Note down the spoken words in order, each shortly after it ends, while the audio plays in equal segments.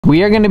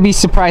we are going to be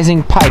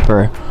surprising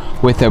Piper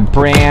with a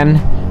brand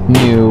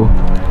new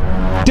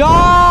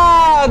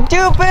dog!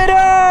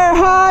 Jupiter!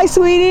 Hi,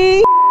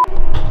 sweetie!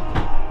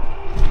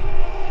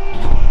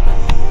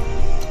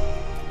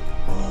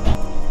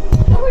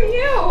 Who are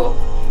you?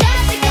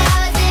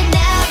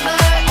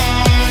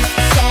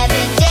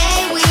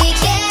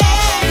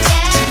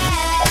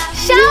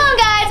 Shalom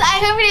guys, I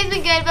hope your day's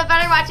been good, but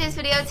better watch this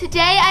video. Today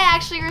I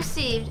actually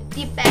received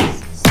the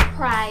best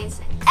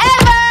surprise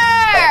ever!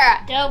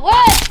 The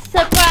worst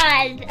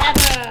surprise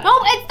ever!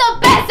 Oh, it's the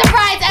best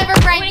surprise ever,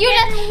 Frank! You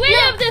just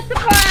love the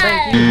surprise!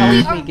 Frank, you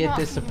helped me get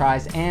this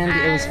surprise, and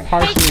it was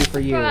partially for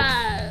you.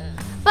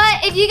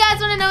 But if you guys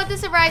want to know what the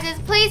surprise is,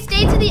 please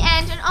stay to the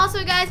end. And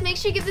also, guys, make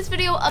sure you give this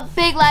video a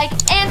big like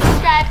and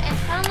subscribe and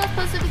turn on those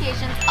post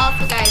notifications.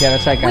 Also, guys, yeah,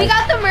 that's right, guys. We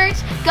got the merch.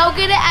 Go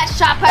get it at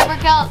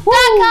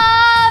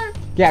shoppiperkill.com.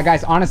 Yeah,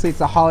 guys, honestly, it's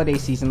the holiday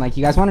season. Like,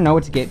 you guys want to know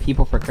what to get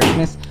people for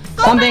Christmas?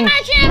 Go buy my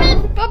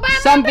pajamas! Go buy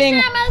my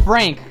pajamas!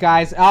 Frank,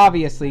 guys,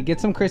 obviously.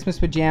 Get some Christmas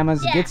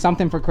pajamas. Yeah. Get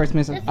something for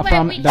Christmas This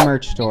from way the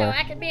merch store. You know,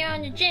 I could be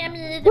on the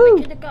jammies and we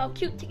could look all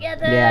cute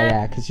together.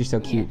 Yeah, because you're so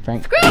cute,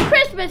 Frank. Screw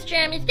Christmas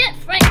jammies, get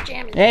Frank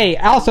jammies. Hey,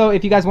 also,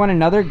 if you guys want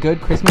another good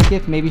Christmas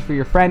gift, maybe for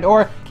your friend,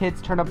 or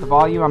kids, turn up the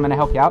volume. I'm going to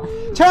help you out.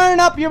 Turn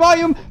up your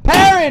volume.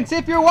 Parents,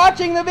 if you're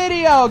watching the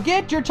video,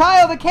 get your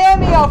child a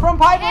CAMEO from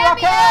Piper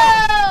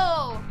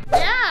Rockelle.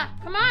 Yeah,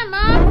 come on,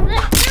 Mom.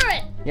 Let's do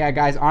it. Yeah,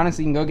 guys,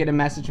 honestly, you can go get a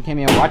message from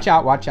CAMEO. Watch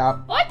out, watch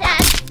out. Or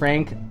Dad.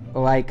 Frank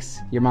likes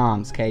your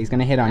moms, okay? He's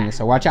gonna hit on you,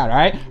 so watch out, all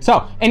right?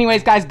 So,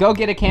 anyways, guys, go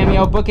get a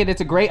CAMEO. Book it.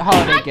 It's a great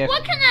holiday gift.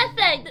 What can I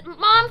say?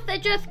 Moms, they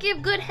just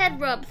give good head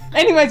rubs.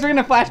 Anyways, we're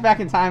gonna flash back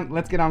in time.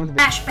 Let's get on with the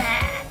video.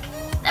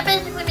 Flashback. That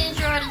basically means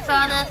you already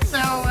saw this, so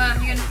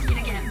you're gonna see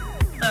it again.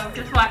 So,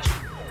 just watch.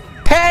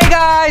 Hey,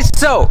 guys!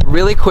 So,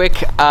 really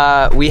quick,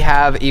 we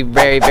have a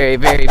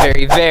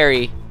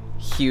very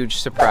huge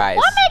surprise.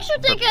 What makes you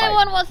think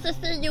anyone wants to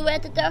see you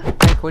at the door?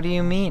 Frank, what do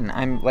you mean?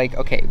 I'm like,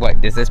 okay,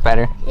 what? Is this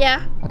better?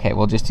 Yeah. Okay,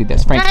 we'll just do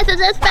this. Frank. Guys, is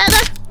this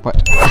better?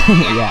 What? They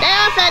Yeah.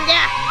 all said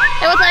yeah.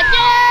 It was like,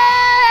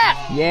 yeah!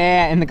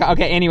 Yeah, in the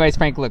okay, anyways,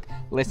 Frank, look,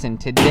 listen,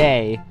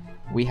 today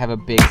we have a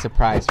big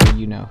surprise for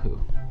you know who.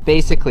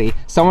 Basically,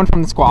 someone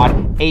from the squad,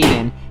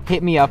 Ayden,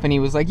 hit me up and he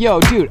was like, yo,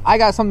 dude, I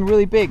got something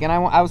really big and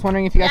I was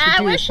wondering if you guys could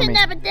do this for me. I wish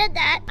you never did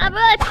that. I'm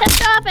really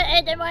pissed off at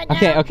Ayden right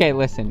now. Okay,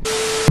 listen.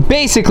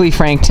 Basically,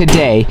 Frank,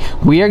 today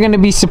we are going to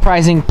be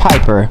surprising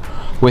Piper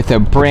with a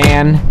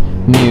brand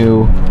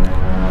new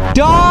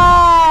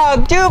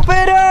dog!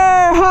 Jupiter!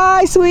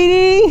 Hi,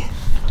 sweetie!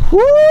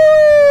 Woo!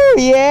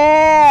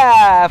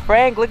 Yeah!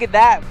 Frank, look at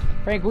that.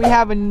 Frank, we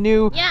have a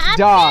new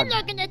dog. I've been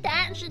looking at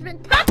that and she's been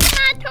touching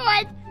my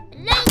toys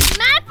and laying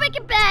my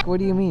freaking back. What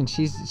do you mean?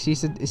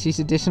 She's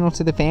additional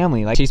to the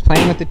family. Like, she's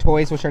playing with the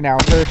toys, which are now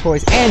her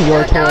toys and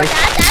your toys. No,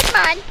 that's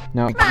mine.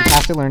 No, you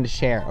have to learn to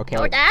share, okay?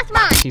 No, that's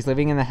mine. She's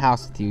living in the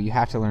house with you. You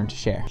have to learn to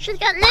share. She's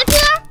gonna live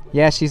here?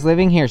 Yeah, she's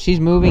living here. She's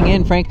moving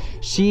in, Frank.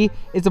 She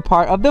is a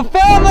part of the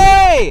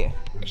family!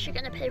 Is she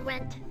gonna pay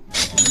rent?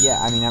 Yeah,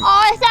 I mean,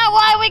 oh, is that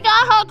why we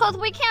got her? Because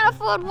we can't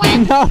afford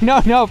rent?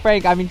 No,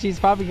 Frank. I mean, she's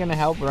probably gonna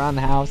help around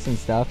the house and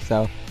stuff,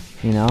 so,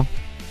 you know.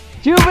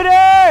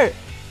 Jupiter!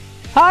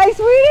 Hi,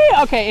 sweetie!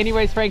 Okay,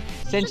 anyways, Frank,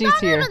 since she's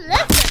here. Even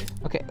listen.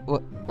 Okay,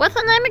 well. What's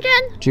her name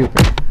again?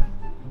 Jupiter.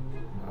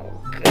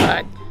 Oh,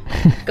 God.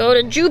 Go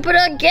to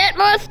Jupiter, get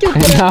more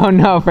stupid.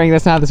 No, Frank,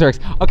 that's not how this works.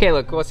 Okay,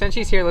 look, well, since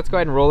she's here, let's go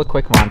ahead and roll a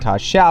quick montage,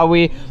 shall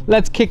we?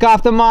 Let's kick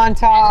off the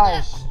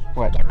montage.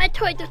 What? Get my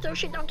toy just so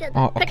she don't get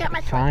pick up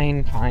my toy.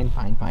 Fine.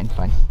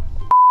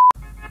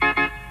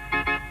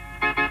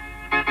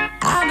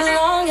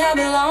 I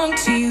belong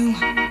to you.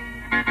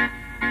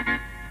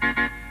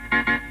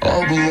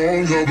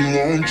 I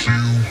belong to you.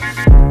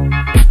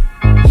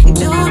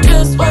 Do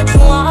just what you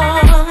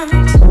want.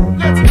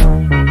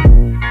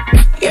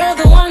 You're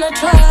the one I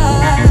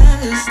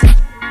trust.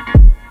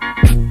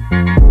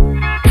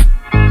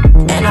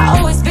 And I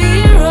always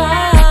be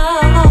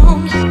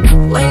around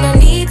when I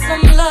need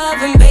some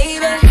loving,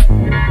 baby.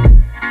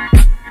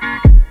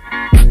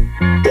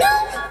 No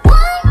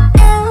one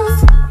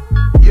else.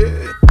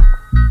 Yeah.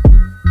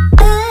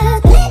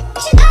 Let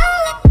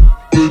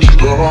you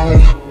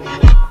down.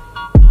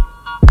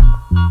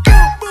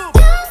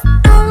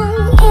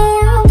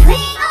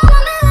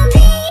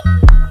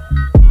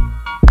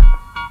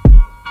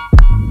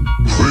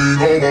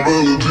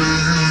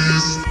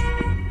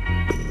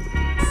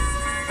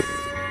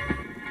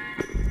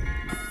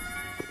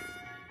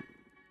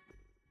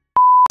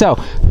 So,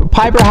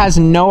 Piper has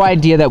no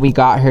idea that we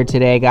got her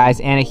today, guys,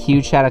 and a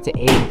huge shout out to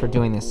Ayden for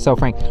doing this. So,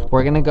 Frank,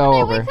 we're gonna go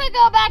over. We could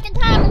go back in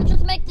time and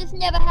just make this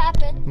never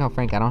happen. No,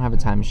 Frank, I don't have a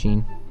time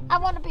machine. I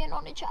want to be an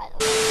only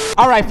child.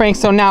 All right, Frank,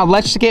 so now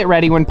let's get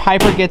ready. When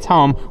Piper gets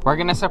home, we're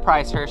gonna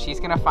surprise her. She's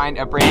gonna find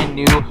a brand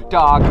new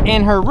dog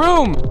in her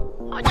room.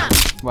 Hold on.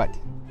 What?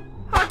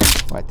 Hold on.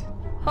 What?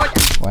 Hold on.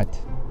 What?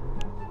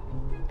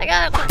 I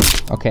got a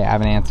question. Okay, I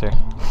have an answer.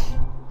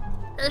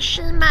 Is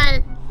she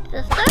my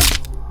sister?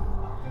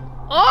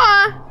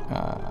 Or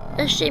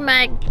is she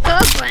my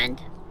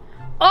girlfriend?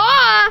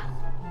 Or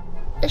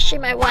is she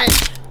my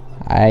wife?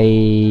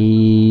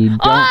 I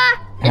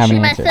don't have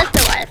an answer. Is she my sister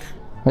wife?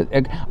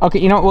 Okay,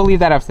 you know what? We'll leave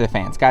that up to the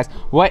fans. Guys,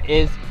 what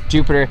is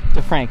Jupiter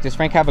to Frank? Does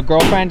Frank have a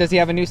girlfriend? Does he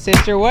have a new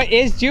sister? What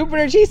is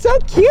Jupiter? She's so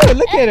cute.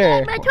 Look at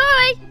her. Got my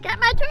toy. Got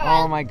my toy.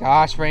 Oh my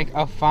gosh, Frank.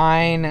 Oh,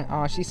 fine.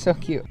 Oh, she's so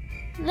cute.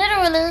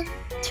 Literally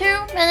 2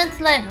 minutes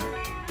later.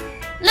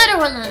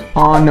 Literally.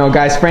 Oh no,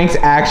 guys. Frank's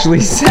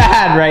actually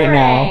sad right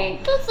now.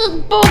 This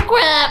is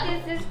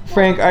bullcrap.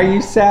 Frank, are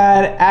you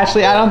sad?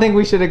 Ashley, I don't think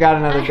we should have got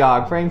another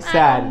dog. Frank's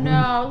sad.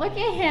 No, look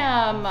at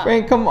him.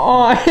 Frank, come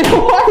on.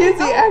 Why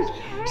is he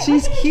actually...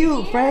 She's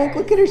cute, Frank.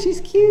 Look at her. She's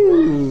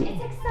cute.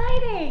 It's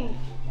exciting.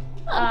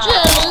 I'm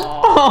jealous.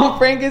 Oh,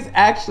 Frank is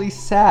actually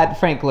sad.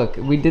 Frank, look,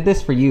 we did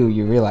this for you.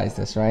 You realize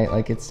this, right?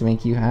 Like, it's to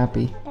make you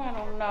happy. I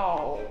don't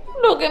know.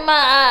 Look at my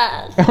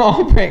eyes.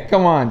 Oh, Frank,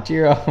 come on.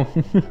 Cheer up.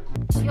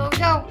 Yo,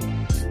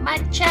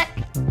 mic check.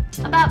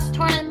 About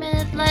 20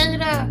 minutes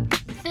later.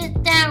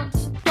 Sit down.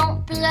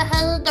 Don't be a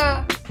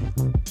hater.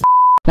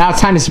 Now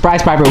it's time to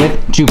surprise Piper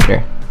with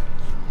Jupiter.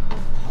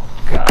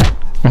 God.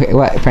 Okay,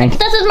 what, Frank?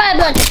 This is my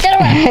budget. Get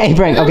away. Hey,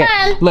 Frank, okay.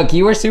 Man. Look,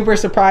 you were super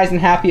surprised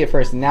and happy at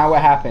first. Now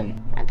what happened?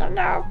 I don't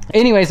know.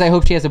 Anyways, I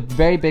hope she has a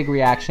very big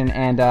reaction.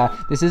 And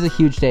this is a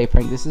huge day,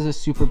 Frank. This is a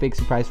super big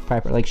surprise for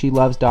Piper. Like, she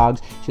loves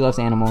dogs. She loves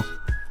animals.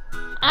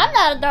 I'm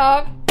not a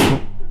dog.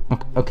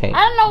 Okay.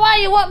 I don't know why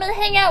you want me to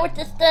hang out with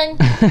this thing.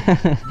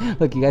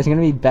 Look, you guys are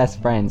gonna be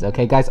best friends,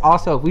 okay, guys?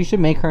 Also, if we should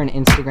make her an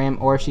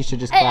Instagram or if she should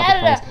just Hey,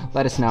 collab with editor. friends,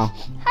 let us know.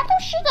 How come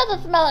she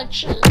doesn't smell like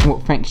cheese? Well,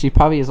 Frank, she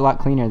probably is a lot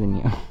cleaner than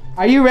you.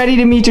 Are you ready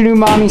to meet your new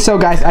mommy? So,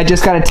 guys, I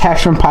just got a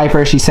text from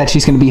Piper. She said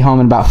she's gonna be home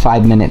in about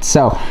 5 minutes.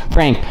 So,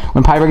 Frank,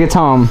 when Piper gets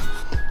home,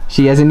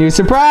 she has a new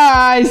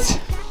surprise.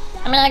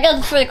 I mean, I guess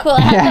it's pretty cool.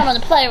 I have someone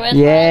to play with.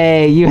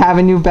 Yay, you have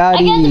a new buddy.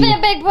 I get to be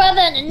a big brother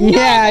and annoy them.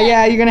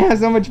 Yeah, you're gonna have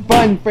so much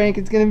fun, Frank.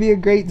 It's gonna be a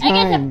great time.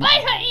 I get to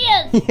bite her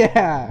ears.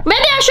 Yeah.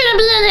 Maybe I shouldn't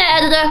be in there,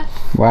 editor.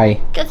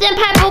 Why? Because then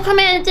Piper will come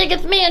in and think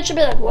it's me and she'll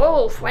be like,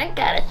 whoa, Frank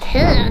got a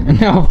 10.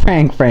 No,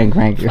 Frank. Frank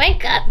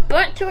got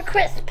burnt to a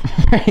crisp.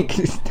 Frank,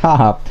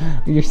 stop.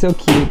 You're so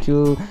cute,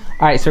 Jewel.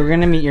 Alright, so we're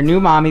gonna meet your new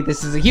mommy.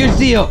 This is a huge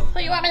deal. So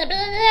you want me to be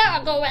in there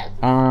or go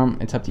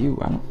with? It's up to you.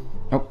 I don't...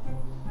 Oh,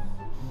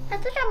 I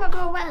think I'm gonna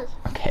go with.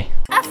 okay.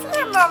 A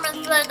few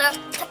moments later.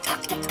 Tick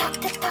tock, tick tock,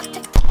 tick tock,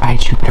 tick tock. Alright,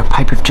 Jupiter,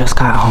 Piper just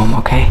got home,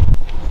 okay?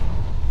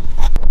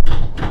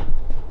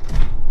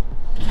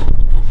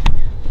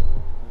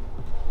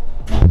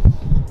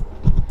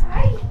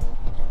 Hi.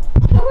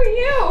 How are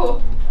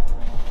you?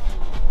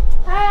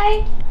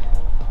 Hi.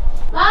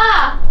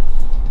 Ma!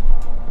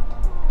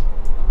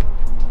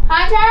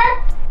 Hunter?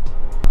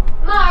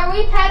 Ma, are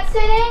we pet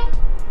sitting?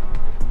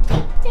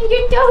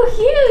 You're so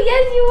cute.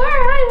 Yes, you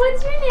are. Hi,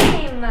 what's your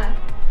name?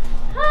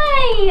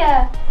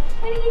 Hi.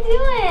 What are you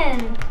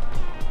doing?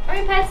 Are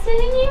we pet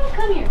sitting you?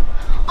 Come here.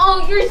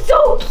 Oh, you're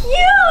so cute.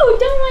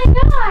 Oh my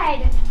God.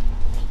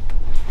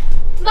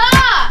 Ma!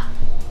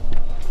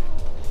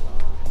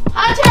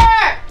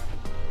 Hunter!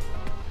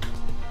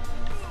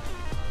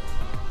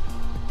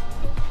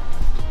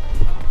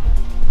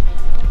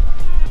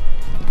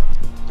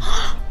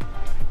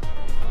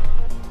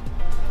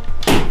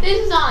 This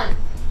is on.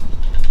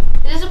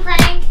 Is this a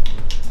prank?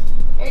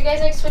 Are you guys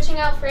like switching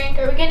out Frank?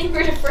 Are we getting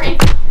rid of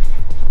Frank?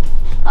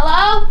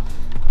 Hello?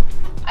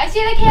 I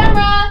see the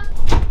camera.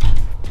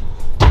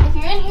 If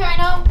you're in here, I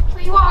know who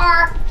you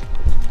are.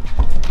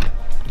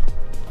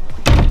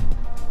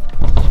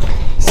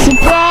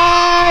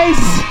 Surprise!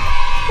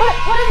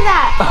 What is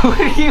that? What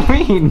do you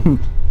mean?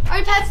 Are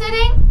we pet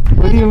sitting?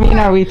 What do you mean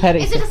are we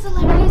petting? Is it a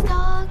celebrity's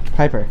dog?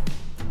 Piper,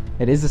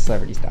 it is a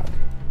celebrity's dog.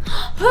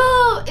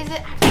 Who is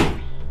it?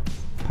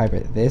 Piper,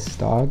 this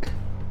dog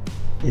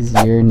is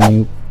your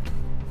new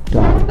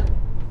dog.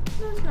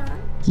 No, it's not.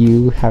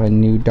 You have a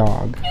new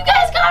dog. You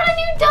guys got a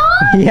new dog?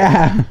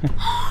 Yeah.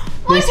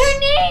 What's her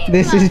name?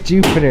 This is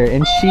Jupiter,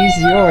 and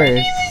she's my God, yours. Her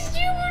name is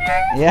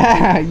Jupiter.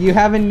 Yeah, you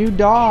have a new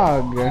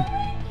dog. God,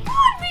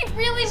 wait,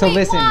 really? So wait,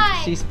 listen,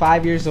 why? she's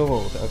 5 years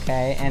old,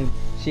 okay? And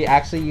she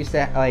actually used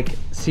to, like,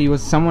 she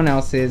was someone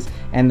else's,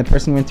 and the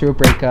person went through a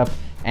breakup,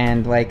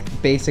 and, like,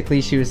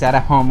 basically she was at a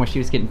home where she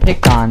was getting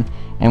picked on,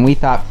 and we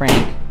thought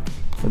Frank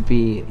would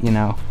be, you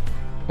know,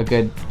 a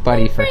good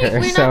buddy for Frank, her.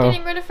 we're So not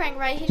getting rid of Frank,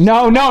 right? He just-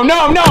 no,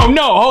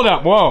 hold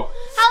up, whoa.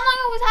 How long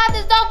have we had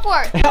this dog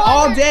for?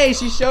 All day.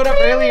 She showed up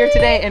earlier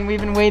today, and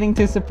we've been waiting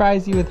to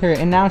surprise you with her,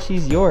 and now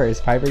she's yours,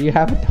 Piper. You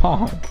have a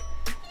dog.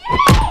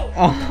 Yay!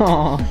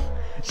 Oh,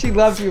 she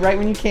loves you. Right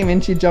when you came in,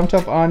 she jumped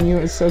up on you.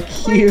 It was so Wait,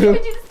 can we cute. do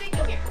this thing?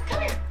 Come here.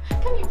 Come here.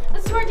 Come here.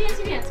 Let's do our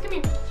dancey dance. Come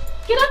here.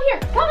 Get up here.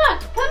 Come on.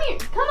 Come here.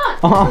 Come on. Oh,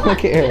 Come on.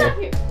 look at Get her. up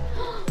here.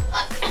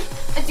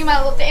 I do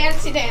my little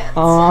dancey dance.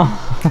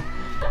 Oh,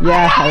 I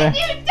yeah. have a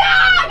new dog.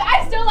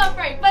 I still love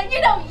Frank, but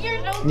you know, you're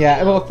so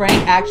Yeah, well, Frank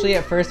actually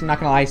at first, I'm not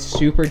gonna lie,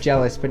 super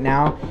jealous, but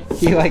now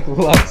he like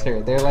loves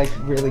her. They're like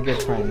really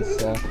good friends.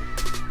 So,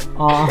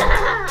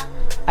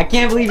 I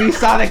can't believe you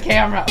saw the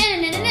camera.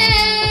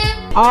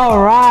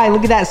 All right,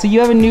 look at that. So you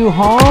have a new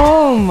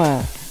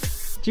home,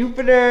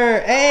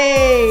 Jupiter.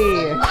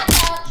 Hey.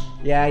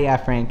 Yeah,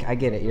 Frank, I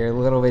get it. You're a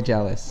little bit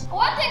jealous.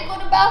 One thing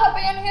good about her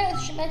being here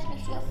is she makes me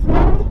feel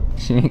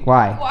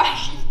Why? Why?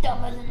 She's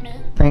dumber than me.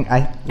 Frank,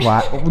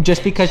 why?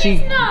 Just because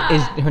She's not.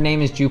 her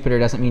name is Jupiter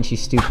doesn't mean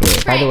she's stupid. By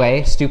the Frank.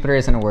 way, stupider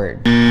isn't a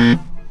word.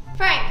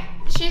 Frank,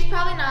 she's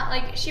probably not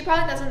like, she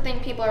probably doesn't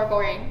think people are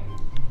boring.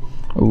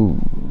 Ooh.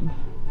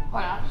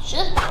 Well, she's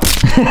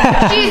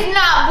She's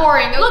not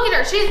boring. Look at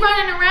her. She's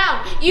running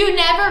around. You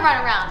never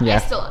run around. Yeah. I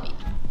still love you.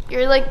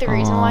 You're like the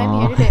reason why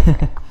I'm here today,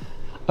 Frank.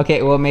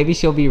 Okay, well maybe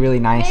she'll be really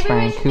nice, Maybe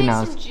Frank. we should Who make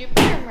knows? some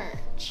Jupiter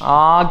merch.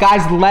 Aw,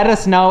 guys, let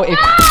us know if.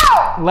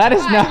 Let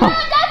us know. that's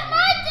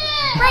my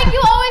thing. Frank,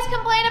 you always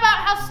complain about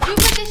how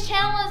stupid this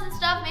channel is and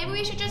stuff. Maybe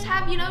we should just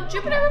have, you know,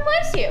 Jupiter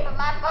replace you.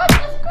 My butt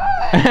is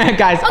good.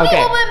 Guys, Okay, okay.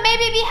 well, but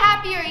maybe be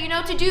happier, you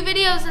know, to do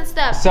videos and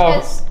stuff. So,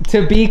 because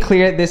to be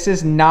clear, this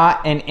is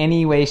not in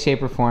any way,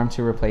 shape, or form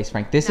to replace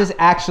Frank. This is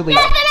actually.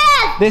 Yes,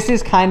 it is. This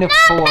is kind of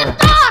for.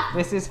 stop.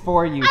 This is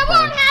for you, I Frank.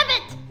 won't have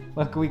it.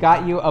 Look, we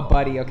got you a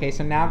buddy, okay?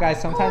 So now,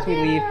 guys, sometimes we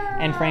leave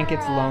and Frank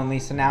gets lonely,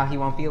 so now he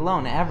won't be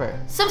alone ever.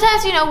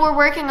 sometimes, you know, we're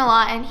working a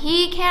lot and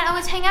he can't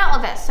always hang out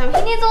with us. So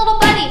he needs a little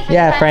buddy. For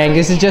Yeah, the Frank, times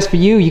this we is can't. just for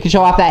you. You can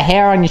show off that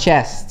hair on your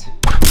chest.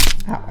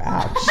 Ow,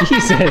 ow,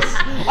 Jesus.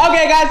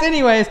 Okay, guys,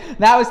 anyways,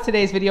 that was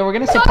today's video. We're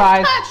gonna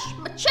surprise. Touch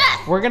my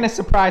chest. We're gonna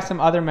surprise some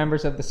other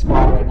members of the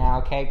squad right now,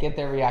 okay? Get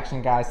their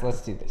reaction, guys.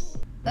 Let's do this.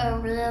 A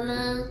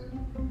really,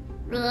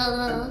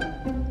 really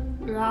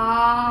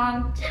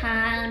long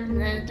time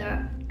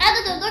later.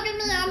 Editor, look at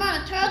me, I'm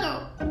on a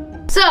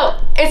turtle. So,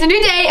 it's a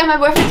new day and my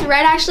boyfriend's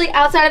right actually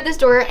outside of this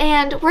door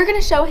and we're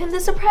gonna show him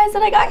the surprise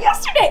that I got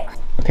yesterday.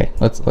 Okay,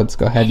 let's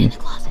go ahead and.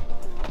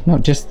 No,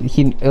 just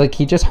he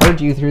just heard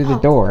you through the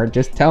door.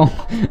 Just tell.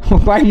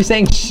 Why are you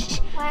saying shh?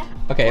 What?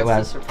 Okay, What's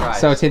Les. the surprise?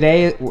 So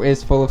today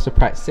is full of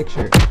surprise. Sick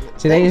shirt.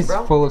 Today Thanks, is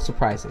bro. full of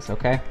surprises.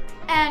 Okay.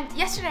 And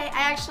yesterday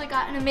I actually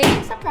got an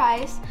amazing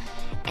surprise.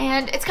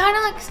 And it's kind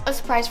of like a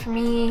surprise for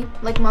me,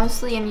 like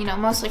mostly, and you know,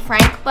 mostly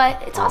Frank,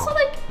 but it's also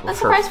like a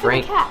surprise for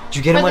the cat. Did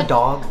you get him For a the-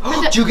 dog? for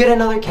the- Did you get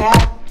another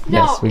cat? No,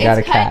 Yes, we got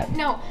it's a cat.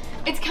 No,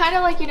 it's kind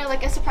of like, you know,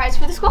 like a surprise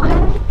for the squad.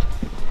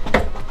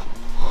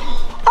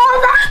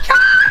 Oh my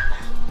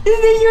god! Is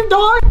it your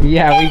dog?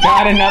 Yeah, we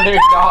got another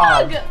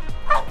dog.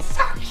 I'm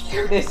so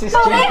cute. This is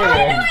Oh my Jupiter.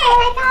 god,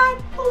 oh my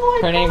god. Oh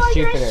my Her name's god,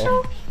 you're Jupiter.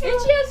 so cute.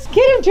 It's just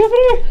Get him,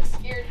 Jupiter.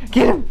 scared.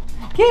 Get him.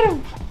 Get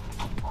him.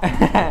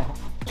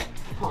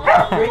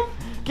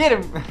 Get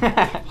him.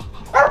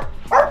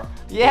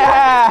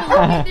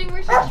 Yeah. Thing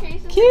where she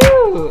chases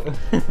Cute.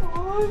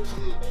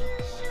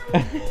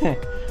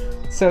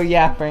 So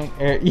yeah, Frank.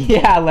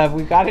 Yeah, Lev,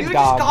 we got a You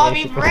dog. just called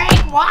me basically.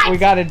 Frank, what? We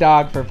got a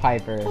dog for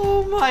Piper.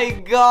 Oh my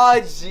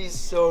god, she's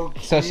so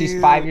cute. So she's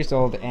 5 years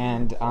old,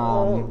 and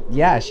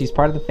yeah, she's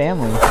part of the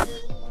family.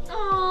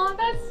 Oh,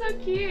 that's so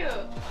cute.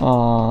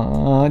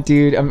 Aw,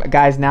 dude,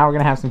 guys, now we're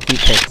gonna have some cute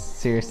pics.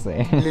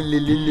 Seriously.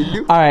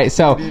 All right,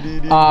 so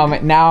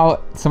now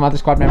some other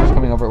squad members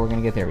coming over. We're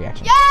gonna get their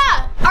reaction.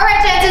 Yeah!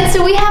 Alright, Jensen,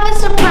 so we have a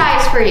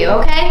surprise for you,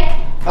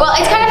 okay? Well,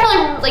 it's kind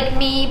of for like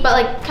me, but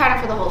like kind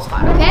of for the whole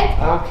squad, okay?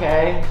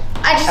 Okay.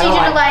 I just I need don't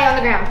you to like- lie on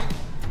the ground.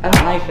 I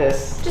don't like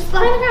this. Just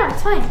lie on the ground,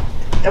 it's fine.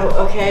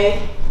 Oh,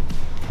 okay.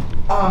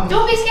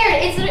 Don't be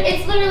scared, it's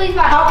literally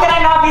fine. How can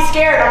I not be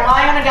scared? I'm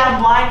lying on the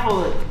ground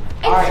blindfolded.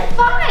 It's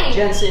fine.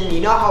 Jensen,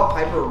 you know how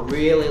Piper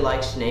really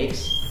likes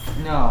snakes?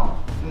 No.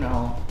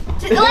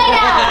 Just lay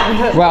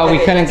down. Well, we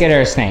Okay, couldn't get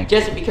her a snake.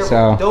 Jensen, be careful.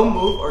 So Don't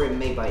move or it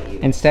may bite you.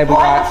 instead,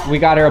 What? we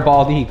got her a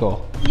bald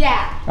eagle.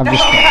 Yeah. I'm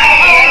just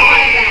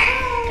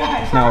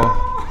Guys, no.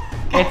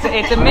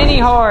 It's a mini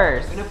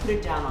horse. I'm gonna put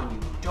it down on you.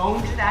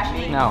 Don't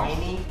make No.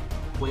 any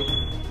quick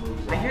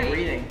moves. I hear it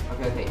breathing.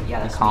 Okay, yeah,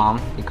 Be that's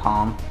calm. Be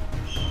calm.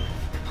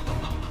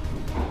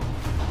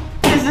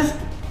 What is this?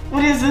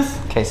 What is this?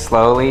 Okay,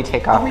 slowly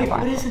take off Oh, the wait, what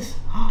blind. is this?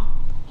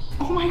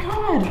 Oh my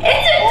god. It's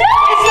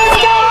a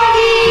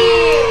doggy!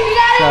 We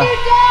got a So- new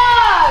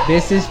dog!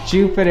 This is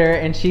Jupiter,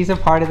 and she's a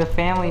part of the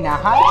family now.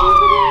 Hi,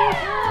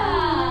 Jupiter.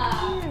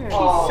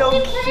 She's so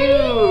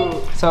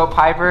cute. So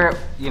Piper,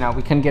 you know,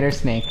 we couldn't get her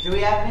snake. Do we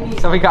have any?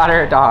 So we got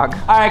her a dog.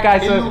 All right,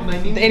 guys. So, Ew,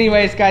 my knee.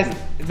 anyways, guys,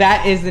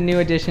 that is the new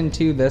addition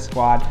to the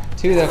squad,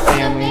 to the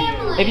family.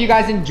 family. If you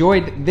guys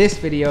enjoyed this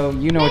video,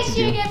 you know Make what to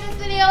sure you do. give this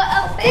video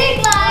a big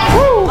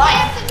like,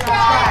 and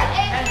subscribe,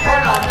 and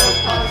turn on those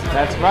posts.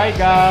 That's right,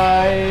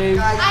 guys.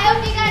 I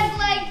hope you guys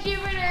like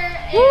Jupiter.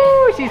 And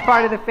Woo! She's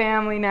part of the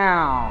family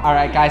now. All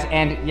right, guys,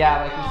 and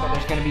yeah, like we said,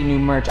 there's gonna be new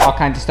merch, all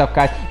kinds of stuff,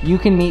 guys. You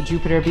can meet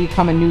Jupiter,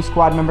 become a new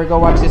squad member. Go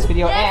watch this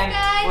video, Yes, and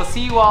guys. we'll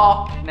see you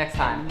all next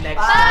time. Next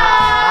Bye.